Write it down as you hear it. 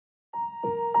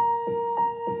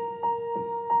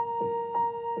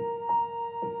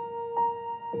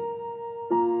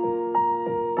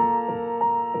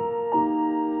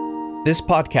This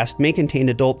podcast may contain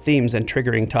adult themes and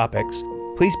triggering topics.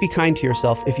 Please be kind to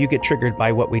yourself if you get triggered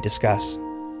by what we discuss.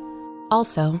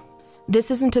 Also,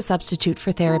 this isn't a substitute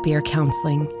for therapy or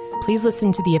counseling. Please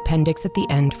listen to the appendix at the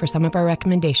end for some of our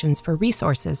recommendations for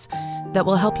resources that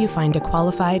will help you find a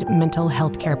qualified mental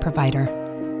health care provider.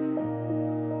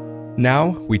 Now,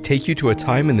 we take you to a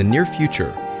time in the near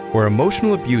future where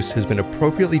emotional abuse has been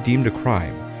appropriately deemed a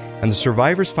crime, and the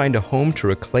survivors find a home to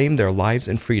reclaim their lives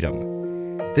and freedom.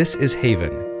 This is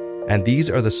Haven, and these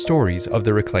are the stories of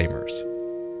the Reclaimers.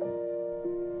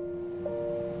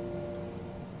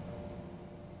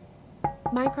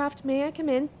 Mycroft, may I come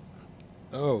in?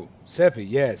 Oh, Seffi,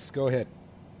 yes, go ahead.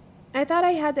 I thought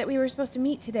I had that we were supposed to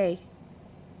meet today.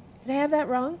 Did I have that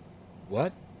wrong?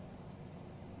 What?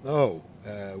 Oh,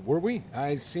 were we?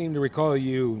 I seem to recall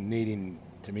you needing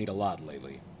to meet a lot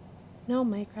lately. No,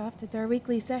 Mycroft, it's our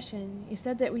weekly session. You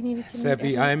said that we needed to meet...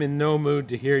 Seffi, I'm in no mood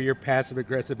to hear your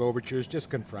passive-aggressive overtures. Just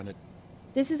confront it.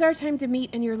 This is our time to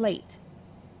meet, and you're late.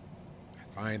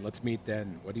 Fine, let's meet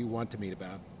then. What do you want to meet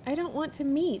about? I don't want to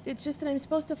meet. It's just that I'm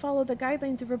supposed to follow the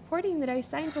guidelines of reporting that I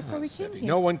signed before we came Seffi, here.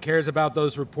 no one cares about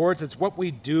those reports. It's what we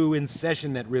do in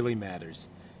session that really matters.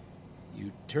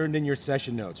 You turned in your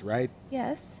session notes, right?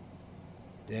 Yes.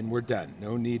 Then we're done.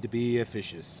 No need to be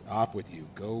officious. Off with you.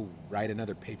 Go write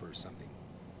another paper or something.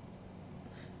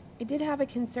 I did have a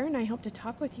concern I hope to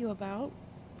talk with you about.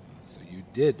 So you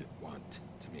did want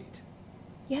to meet.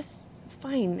 Yes,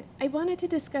 fine. I wanted to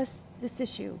discuss this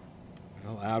issue.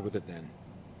 Well, out with it then.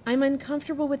 I'm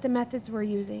uncomfortable with the methods we're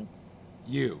using.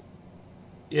 You,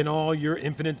 in all your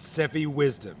infinite Seffi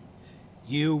wisdom,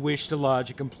 you wish to lodge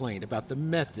a complaint about the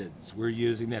methods we're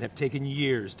using that have taken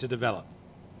years to develop.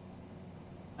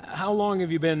 How long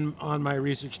have you been on my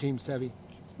research team, Seffi?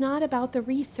 It's not about the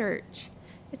research.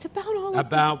 It's about all of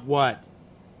About what?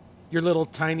 Your little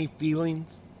tiny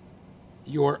feelings?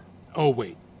 Oh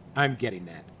wait, I'm getting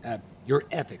that. Your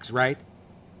ethics, right?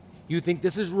 You think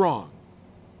this is wrong?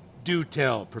 Do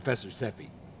tell, Professor Seffi.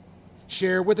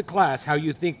 Share with the class how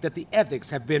you think that the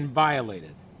ethics have been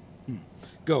violated.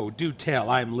 Go, do tell,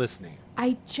 I'm listening.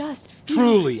 I just feel...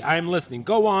 Truly, I'm listening.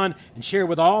 Go on and share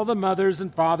with all the mothers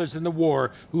and fathers in the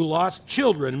war who lost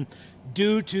children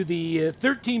due to the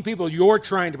 13 people you're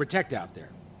trying to protect out there.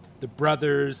 The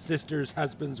brothers, sisters,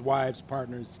 husbands, wives,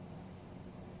 partners.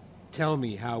 Tell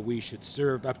me how we should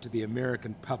serve up to the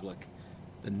American public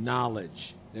the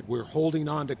knowledge that we're holding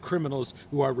on to criminals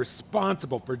who are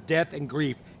responsible for death and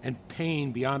grief and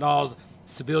pain beyond all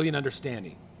civilian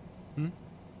understanding.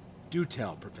 Do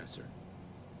tell, Professor.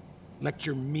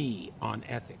 Lecture me on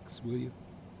ethics, will you?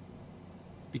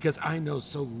 Because I know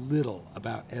so little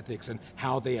about ethics and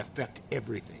how they affect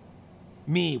everything.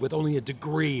 Me, with only a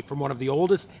degree from one of the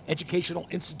oldest educational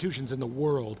institutions in the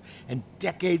world and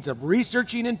decades of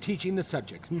researching and teaching the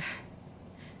subject.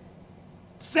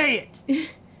 Say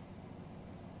it!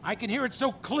 I can hear it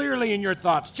so clearly in your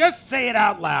thoughts. Just say it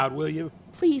out loud, will you?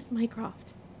 Please, Mycroft.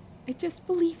 I just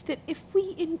believe that if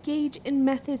we engage in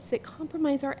methods that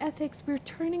compromise our ethics, we're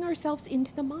turning ourselves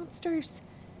into the monsters.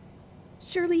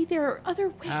 Surely there are other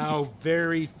ways. How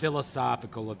very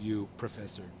philosophical of you,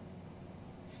 Professor.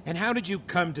 And how did you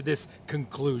come to this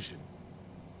conclusion?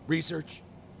 Research?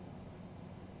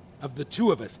 Of the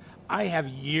two of us, I have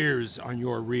years on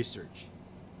your research.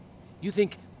 You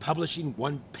think publishing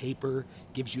one paper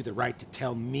gives you the right to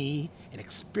tell me, an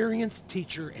experienced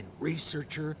teacher and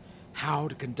researcher, how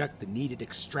to conduct the needed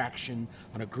extraction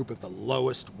on a group of the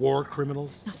lowest war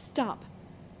criminals? Now stop.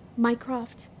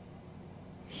 Mycroft,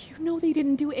 you know they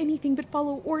didn't do anything but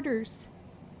follow orders.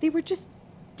 They were just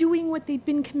doing what they'd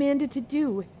been commanded to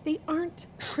do. They aren't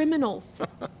criminals.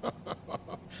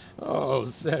 Oh,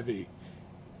 Seffi.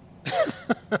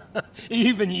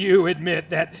 Even you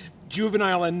admit that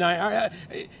juvenile and naive.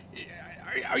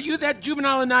 Are you that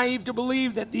juvenile and naive to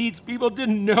believe that these people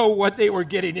didn't know what they were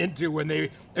getting into when they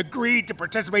agreed to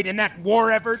participate in that war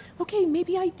effort? Okay,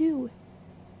 maybe I do.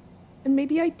 And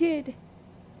maybe I did.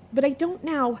 But I don't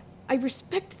now. I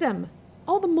respect them.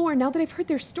 All the more now that I've heard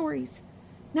their stories.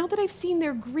 Now that I've seen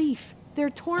their grief, their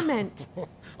torment.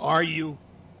 Are you?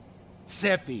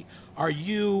 Seffi, are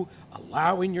you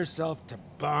allowing yourself to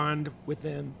bond with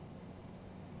them?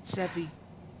 Seffi?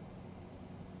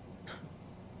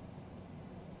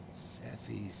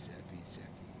 Seffi.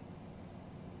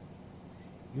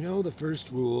 You know, the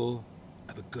first rule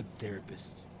of a good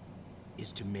therapist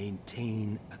is to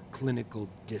maintain a clinical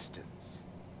distance,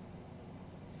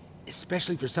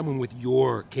 especially for someone with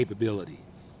your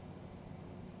capabilities.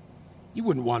 You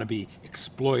wouldn't want to be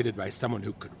exploited by someone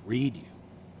who could read you.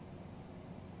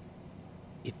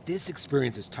 If this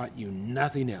experience has taught you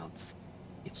nothing else,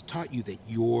 It's taught you that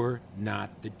you're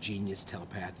not the genius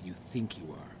telepath you think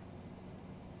you are.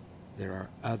 There are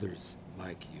others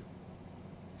like you.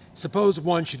 Suppose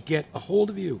one should get a hold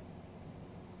of you.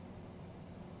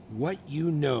 What you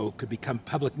know could become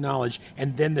public knowledge,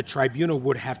 and then the tribunal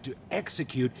would have to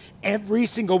execute every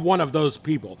single one of those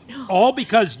people. No. All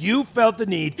because you felt the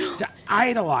need to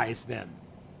idolize them.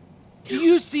 Do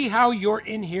you see how you're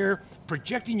in here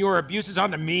projecting your abuses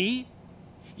onto me?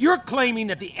 You're claiming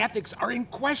that the ethics are in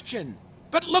question.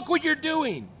 But look what you're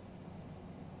doing.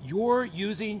 You're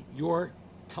using your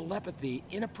telepathy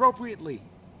inappropriately.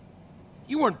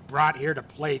 You weren't brought here to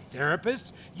play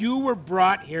therapist. You were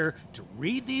brought here to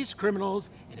read these criminals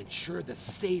and ensure the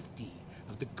safety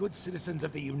of the good citizens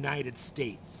of the United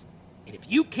States. And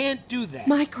if you can't do that...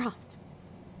 Mycroft,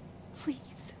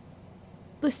 please,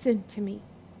 listen to me.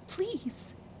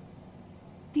 Please.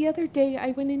 The other day,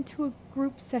 I went into a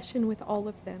group session with all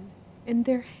of them, and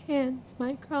their hands,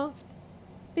 Mycroft,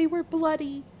 they were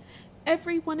bloody.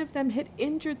 Every one of them had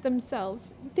injured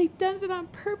themselves. They'd done it on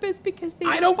purpose because they...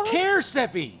 I don't care,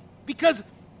 Seffi, because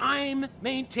I'm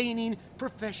maintaining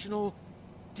professional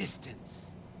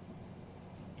distance.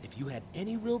 And if you had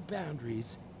any real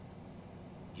boundaries,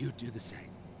 you'd do the same.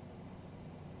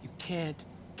 You can't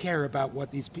care about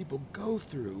what these people go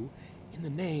through in the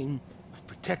name of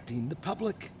protecting the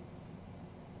public.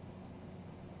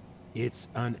 It's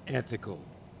unethical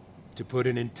to put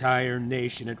an entire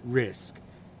nation at risk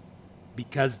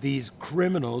because these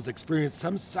criminals experience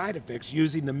some side effects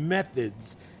using the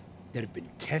methods that have been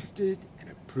tested and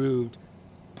approved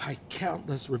by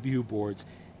countless review boards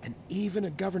and even a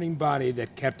governing body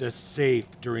that kept us safe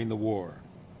during the war.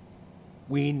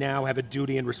 We now have a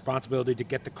duty and responsibility to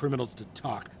get the criminals to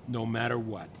talk, no matter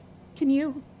what. Can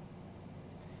you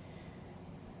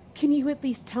at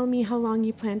least tell me how long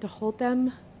you plan to hold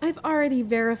them? I've already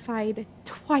verified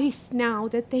twice now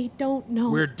that they don't know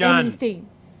We're done. anything.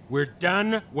 We're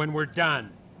done when we're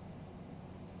done.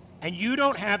 And you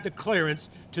don't have the clearance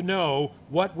to know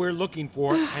what we're looking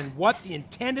for and what the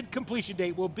intended completion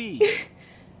date will be.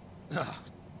 Ugh.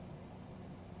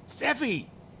 Seffi,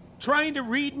 trying to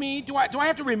read me? Do I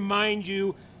have to remind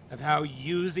you of how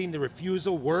using the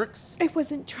refusal works? I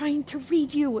wasn't trying to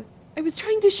read you. I was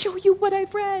trying to show you what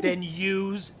I've read. Then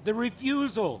use the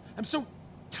refusal. I'm so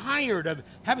tired of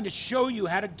having to show you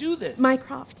how to do this.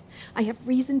 Mycroft, I have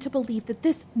reason to believe that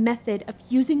this method of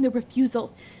using the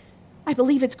refusal, I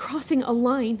believe it's crossing a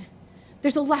line.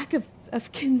 There's a lack of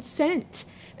consent.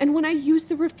 And when I use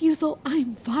the refusal,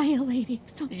 I'm violating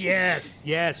something. Yes,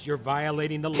 you're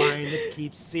violating the line that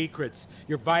keeps secrets.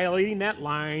 You're violating that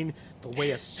line the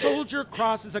way a soldier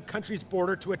crosses a country's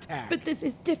border to attack. But this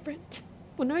is different.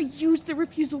 When I use the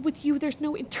refusal with you, there's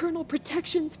no internal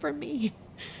protections for me.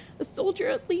 A soldier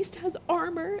at least has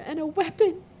armor and a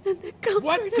weapon and the comfort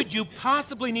What could you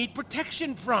possibly need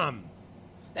protection from?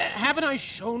 Haven't I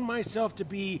shown myself to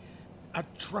be a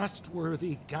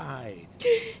trustworthy guide?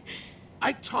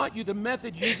 I taught you the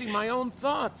method using my own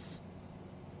thoughts.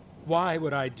 Why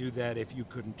would I do that if you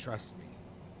couldn't trust me?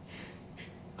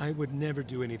 I would never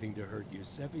do anything to hurt you,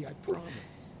 Seffi, I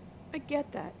promise. I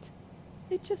get that.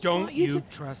 I just Don't want you you to...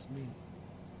 trust me?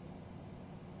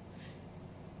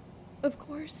 Of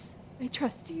course, I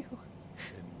trust you.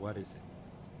 Then what is it?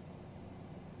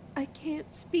 I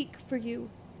can't speak for you.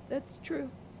 That's true.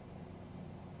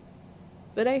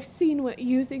 But I've seen what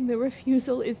using the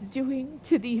refusal is doing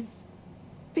to these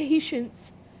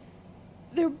patients.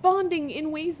 They're bonding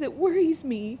in ways that worries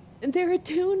me, and they're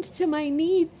attuned to my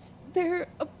needs. They're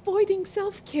avoiding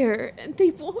self-care, and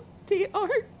they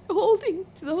aren't holding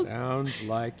to those... Sounds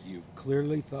like you've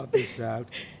clearly thought this out,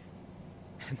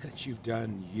 and that you've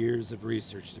done years of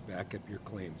research to back up your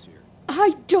claims here.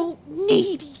 I don't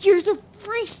need years of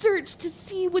research to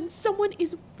see when someone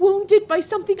is wounded by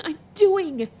something I'm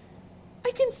doing.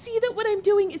 I can see that what I'm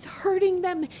doing is hurting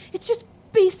them. It's just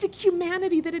basic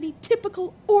humanity that any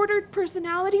typical ordered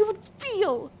personality would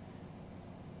feel.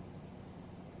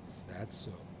 Is that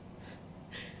so?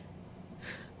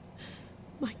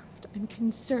 Mycroft, I'm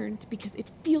concerned because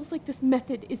it feels like this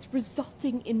method is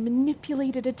resulting in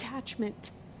manipulated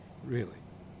attachment. Really?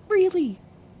 Really?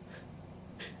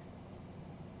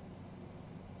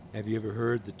 Have you ever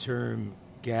heard the term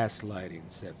gaslighting,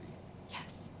 Seffi?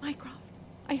 Yes, Mycroft.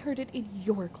 I heard it in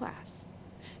your class.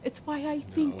 It's why I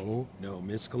think... No,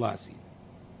 Miss Colossi.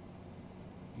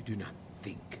 You do not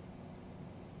think.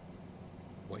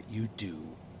 What you do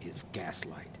is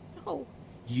gaslight. No.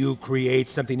 You create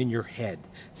something in your head,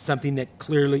 something that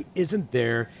clearly isn't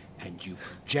there, and you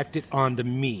project it onto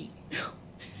me.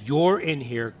 You're in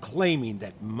here claiming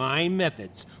that my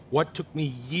methods, what took me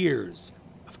years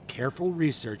of careful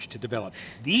research to develop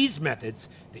these methods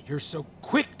that you're so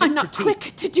quick to I'm not critique.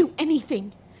 quick to do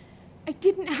anything. I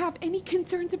didn't have any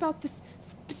concerns about this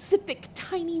specific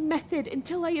tiny method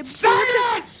until I observed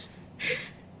Silence!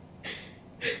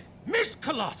 Miss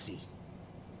Colossi,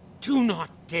 do not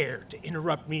dare to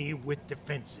interrupt me with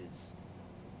defenses.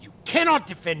 You cannot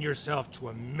defend yourself to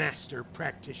a master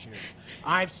practitioner.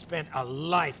 I've spent a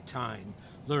lifetime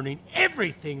learning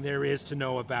everything there is to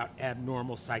know about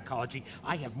abnormal psychology.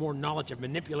 I have more knowledge of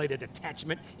manipulated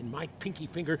attachment in my pinky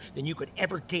finger than you could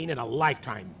ever gain in a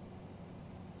lifetime.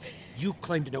 You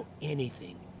claim to know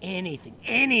anything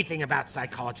about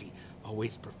psychology,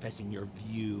 always professing your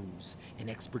views and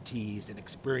expertise and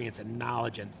experience and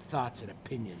knowledge and thoughts and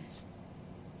opinions.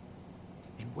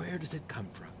 And where does it come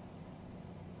from?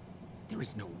 There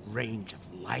is no range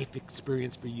of life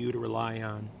experience for you to rely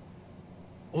on.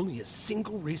 Only a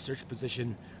single research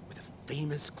position with a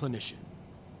famous clinician.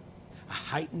 A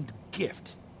heightened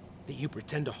gift that you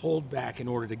pretend to hold back in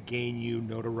order to gain you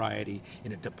notoriety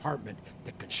in a department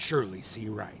that can surely see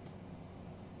right.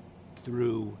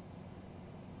 Through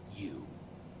you.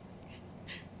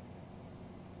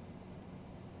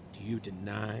 Do you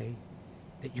deny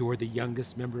that you're the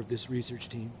youngest member of this research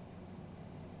team?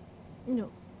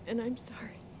 No, and I'm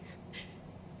sorry.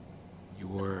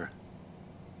 You're...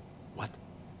 what?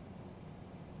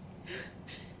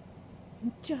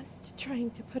 I'm just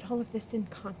trying to put all of this in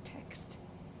context.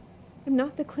 I'm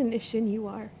not the clinician you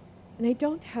are, and I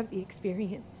don't have the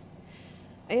experience.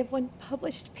 I have one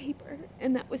published paper,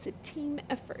 and that was a team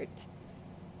effort.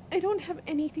 I don't have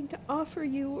anything to offer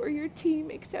you or your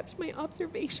team except my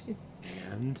observations.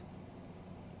 And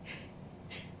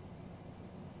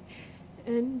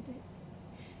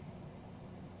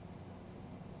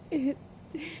it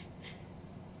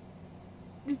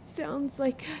sounds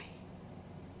like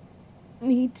I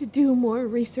need to do more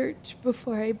research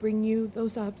before I bring you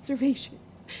those observations.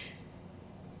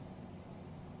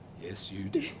 Yes, you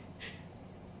do.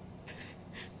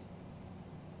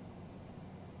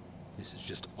 This is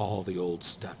just all the old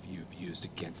stuff you've used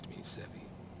against me, Sevi.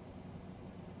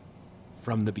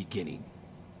 From the beginning,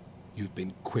 you've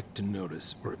been quick to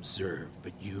notice or observe,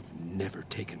 but you've never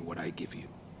taken what I give you.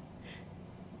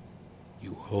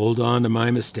 You hold on to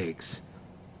my mistakes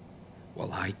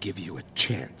while I give you a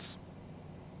chance.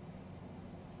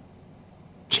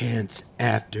 Chance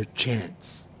after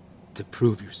chance to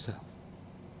prove yourself.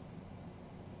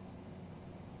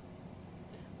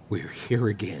 We're here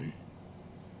again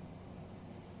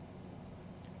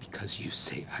because you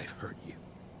say I've hurt you.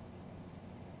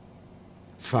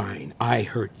 Fine, I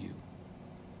hurt you.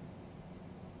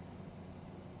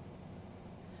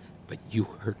 But you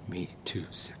hurt me too,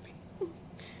 Sevi.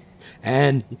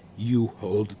 And you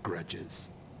hold grudges.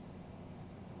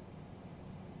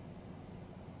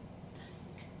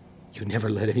 You never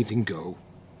let anything go.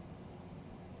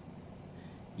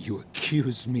 You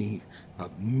accuse me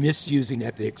of misusing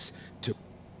ethics to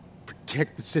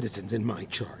protect the citizens in my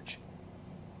charge.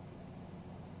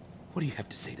 What do you have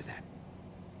to say to that?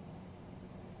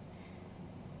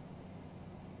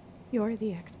 You're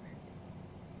the expert.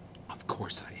 Of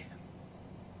course I am.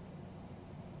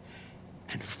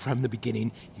 And from the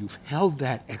beginning, you've held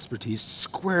that expertise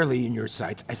squarely in your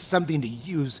sights as something to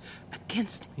use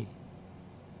against me.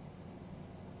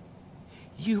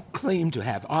 You claim to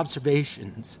have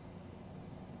observations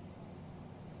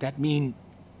that mean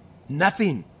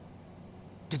nothing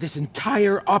to this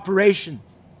entire operation.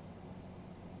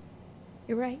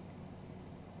 You're right.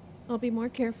 I'll be more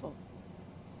careful.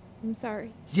 I'm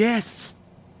sorry. Yes.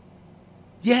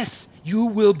 Yes, you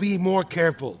will be more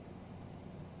careful.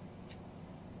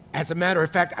 As a matter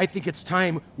of fact, I think it's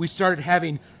time we started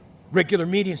having regular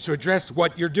meetings to address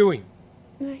what you're doing.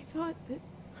 And I thought that...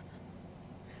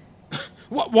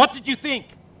 What did you think?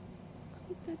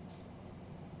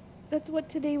 That's what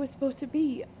today was supposed to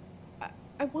be.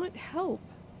 I want help.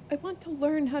 I want to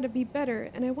learn how to be better,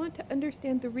 and I want to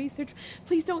understand the research.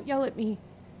 Please don't yell at me.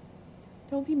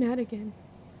 Don't be mad again.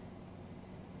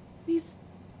 Please,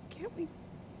 can't we...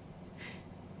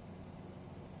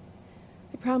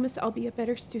 I promise I'll be a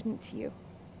better student to you.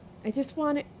 I just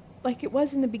want it like it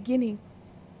was in the beginning.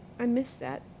 I miss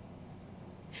that.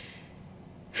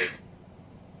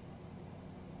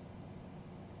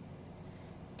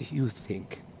 Do you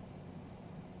think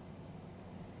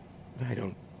that I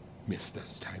don't miss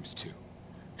those times too?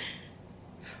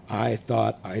 I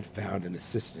thought I'd found an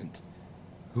assistant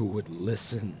who would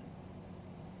listen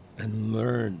and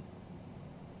learn.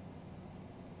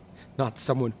 Not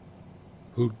someone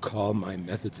who'd call my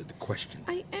methods into question.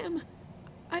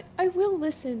 I will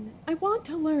listen. I want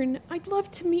to learn. I'd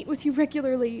love to meet with you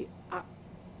regularly.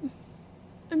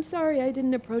 I'm sorry I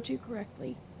didn't approach you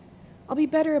correctly. I'll be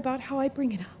better about how I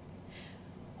bring it up.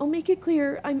 I'll make it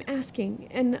clear I'm asking,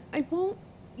 and I won't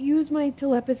use my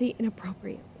telepathy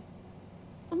inappropriately.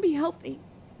 I'll be healthy,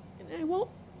 and I won't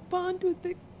bond with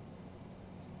the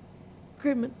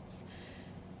criminals.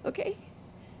 Okay?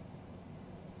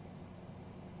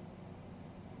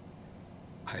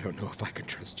 I don't know if I can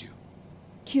trust you.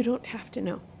 You don't have to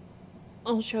know.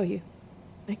 I'll show you.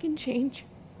 I can change.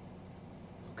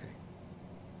 Okay.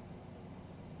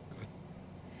 Good.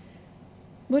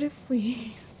 What if we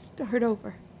start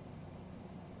over?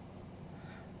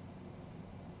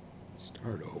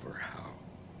 Start over how?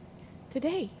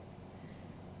 Today.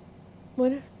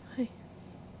 What if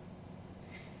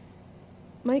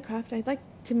Mycroft, I'd like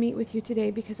to meet with you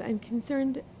today because I'm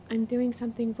concerned I'm doing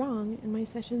something wrong in my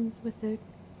sessions with the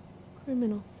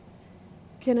criminals.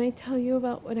 Can I tell you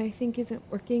about what I think isn't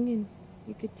working and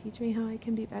you could teach me how I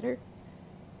can be better?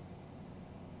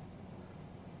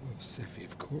 Oh, Seffi,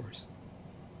 of course.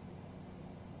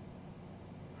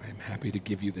 I'm happy to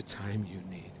give you the time you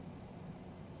need.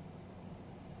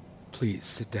 Please,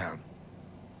 sit down.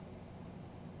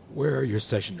 Where are your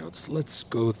session notes? Let's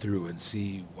go through and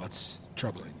see what's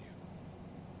troubling you.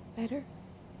 Better?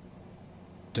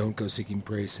 Don't go seeking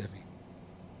praise, Seffi.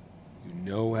 You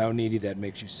know how needy that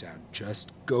makes you sound.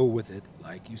 Just go with it,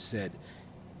 like you said.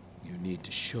 You need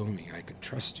to show me I can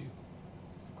trust you.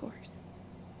 Of course.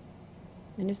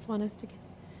 I just want us to get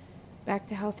back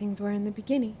to how things were in the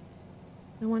beginning.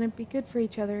 I want to be good for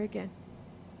each other again.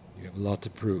 You have a lot to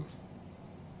prove.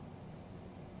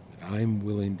 But I'm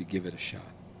willing to give it a shot.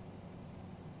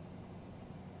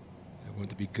 I want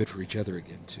to be good for each other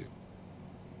again, too.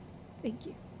 Thank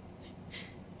you.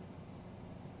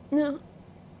 No.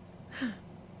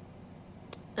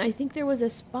 I think there was a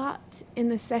spot in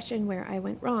the session where I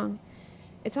went wrong.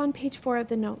 It's on page 4 of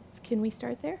the notes. Can we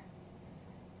start there?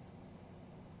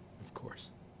 Of course.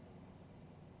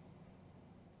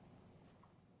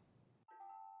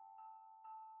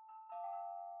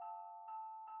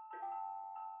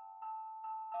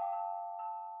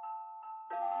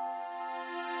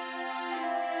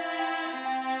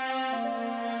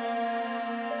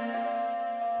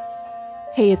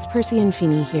 Hey, it's Percy and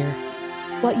Feeney here.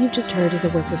 What you've just heard is a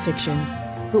work of fiction,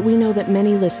 but we know that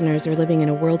many listeners are living in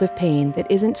a world of pain that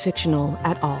isn't fictional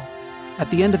at all. At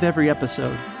the end of every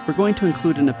episode, we're going to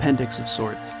include an appendix of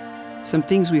sorts. Some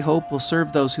things we hope will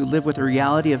serve those who live with a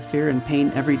reality of fear and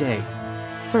pain every day.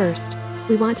 First,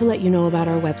 we want to let you know about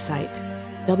our website,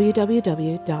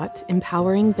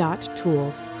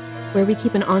 www.empowering.tools, where we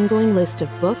keep an ongoing list of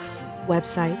books,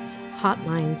 websites,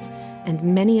 hotlines, and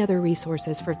many other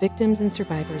resources for victims and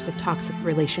survivors of toxic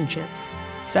relationships.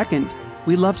 Second,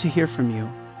 we love to hear from you.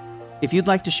 If you'd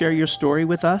like to share your story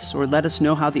with us or let us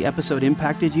know how the episode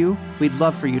impacted you, we'd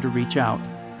love for you to reach out.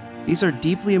 These are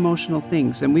deeply emotional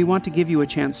things, and we want to give you a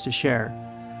chance to share.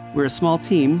 We're a small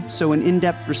team, so an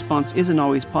in-depth response isn't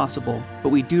always possible, but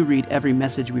we do read every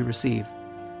message we receive.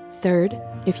 Third,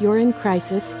 if you're in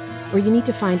crisis or you need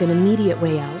to find an immediate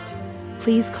way out,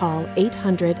 please call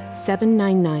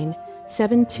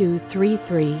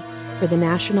 800-799-7233 for the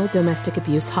National Domestic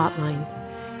Abuse Hotline.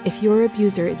 If your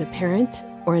abuser is a parent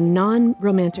or a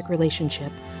non-romantic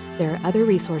relationship, there are other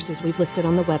resources we've listed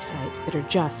on the website that are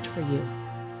just for you.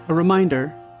 A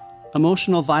reminder,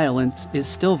 emotional violence is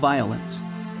still violence.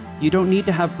 You don't need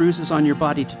to have bruises on your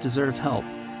body to deserve help,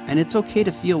 and it's okay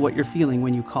to feel what you're feeling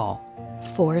when you call.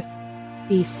 Fourth,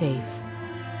 be safe.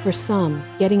 For some,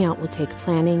 getting out will take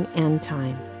planning and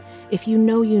time. If you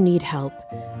know you need help,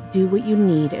 do what you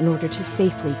need in order to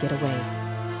safely get away.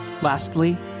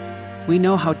 Lastly, we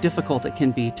know how difficult it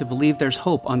can be to believe there's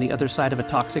hope on the other side of a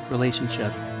toxic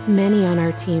relationship. Many on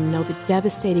our team know the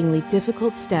devastatingly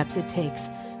difficult steps it takes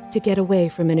to get away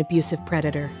from an abusive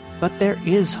predator. But there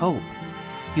is hope.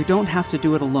 You don't have to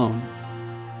do it alone.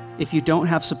 If you don't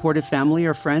have supportive family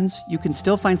or friends, you can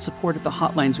still find support at the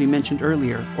hotlines we mentioned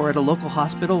earlier or at a local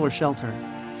hospital or shelter.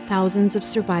 Thousands of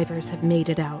survivors have made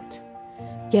it out.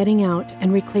 Getting out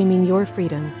and reclaiming your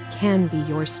freedom can be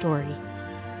your story.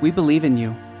 We believe in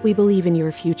you. We believe in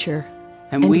your future.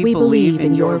 And we believe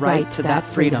in your right to that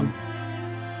freedom.